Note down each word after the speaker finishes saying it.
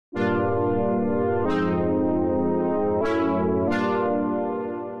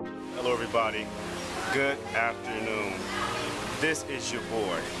everybody. Good afternoon. This is your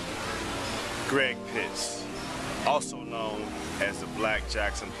boy, Greg Pitts, also known as the Black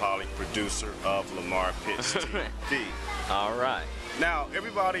Jackson Pollock, producer of Lamar Pitts TV. All right. Now,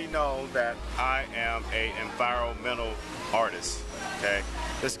 everybody know that I am an environmental artist, okay?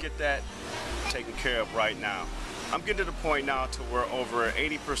 Let's get that taken care of right now. I'm getting to the point now to where over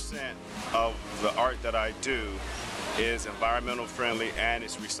 80% of the art that I do is environmental friendly and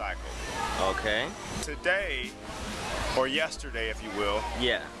it's recycled. Okay. Today, or yesterday if you will,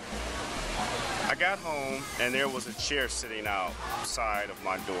 yeah, I got home and there was a chair sitting outside of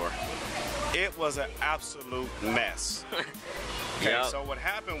my door. It was an absolute mess. Okay, yep. So what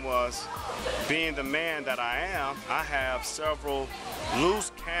happened was, being the man that I am, I have several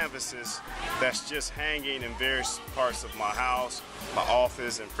loose canvases that's just hanging in various parts of my house, my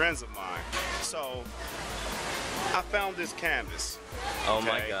office, and friends of mine. So I found this canvas. Oh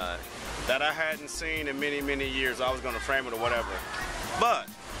my God. That I hadn't seen in many, many years. I was gonna frame it or whatever. But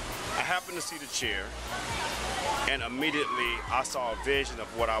I happened to see the chair, and immediately I saw a vision of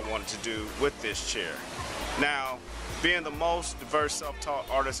what I wanted to do with this chair. Now, being the most diverse self-taught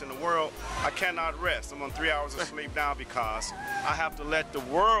artist in the world, I cannot rest. I'm on 3 hours of sleep now because I have to let the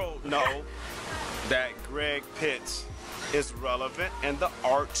world know that Greg Pitts is relevant in the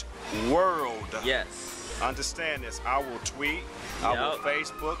art world. Yes. Understand this. I will tweet, I will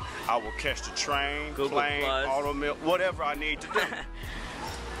Facebook, I will catch the train, Google plane, Plus, automobile, whatever I need to do.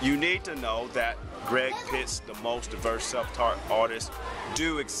 You need to know that Greg Pitts, the most diverse self-taught artist,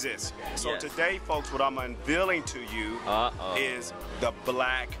 do exist. So yes. Today, folks, what I'm unveiling to you is the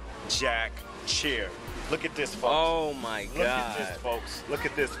Black Jack chair. Look at this, folks. Oh my God. Look at this, folks. Look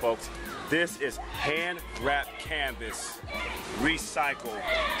at this, folks. This is hand-wrapped canvas, recycled,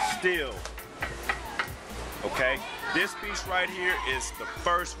 steel. Okay, this piece right here is the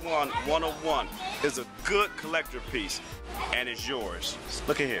first one of one. It's a good collector piece, and it's yours.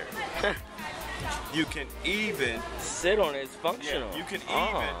 Look at here. You can even sit on it. It's functional. Yeah, you can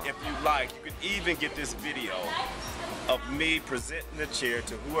even, if you like, you can even get this video of me presenting the chair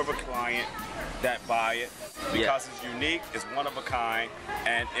to whoever client that buy it, because it's unique, it's one of a kind,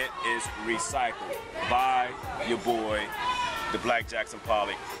 and it is recycled by your boy, the Black Jackson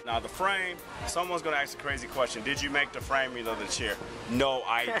Pollock. Now the frame, someone's gonna ask a crazy question. Did you make the framing of the chair? No,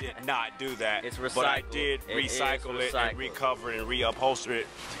 I did not do that. It's recycled. But I did recycle it and recover it and reupholster it.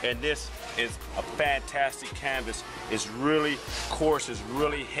 And this is a fantastic canvas. It's really coarse, it's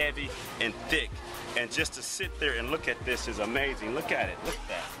really heavy and thick. And just to sit there and look at this is amazing. Look at it, look at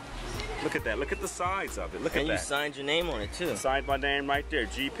that. Look at that, look at the sides of it, look at that. And you signed your name on it too. Signed my name right there,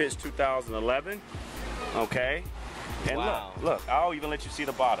 G Pitts 2011, okay? And wow. look, I'll even let you see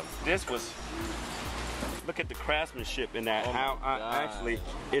the bottom. This was, look at the craftsmanship in that. Actually,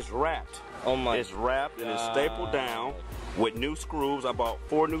 it's wrapped. Oh my It's wrapped and it's stapled down with new screws. I bought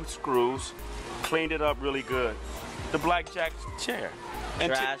 4 new screws, cleaned it up really good. The Black Jack chair.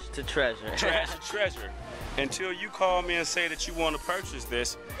 Trash to treasure. Trash to treasure. Until you call me and say that you want to purchase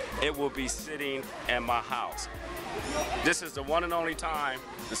this, it will be sitting in my house. This is the one and only time,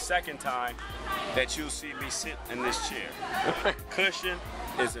 the second time, that you'll see me sit in this chair. Cushion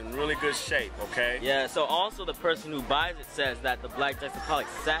is in really good shape, okay? Yeah, so also the person who buys it says that the Black Jackson Pollock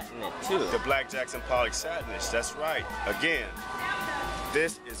sat in it too. The Black Jackson Pollock sat in it, that's right. Again,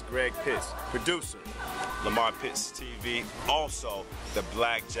 this is Greg Pitts, producer, Lamar Pitts TV. Also, the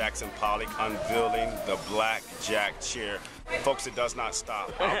Black Jackson Pollock unveiling the Black Jack chair. Folks, it does not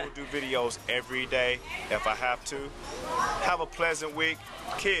stop. I will do videos every day if I have to. Have a pleasant week.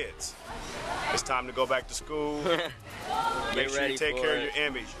 Kids, it's time to go back to school. Make sure you take care of your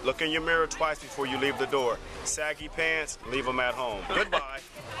image. Look in your mirror twice before you leave the door. Saggy pants, leave them at home. Goodbye.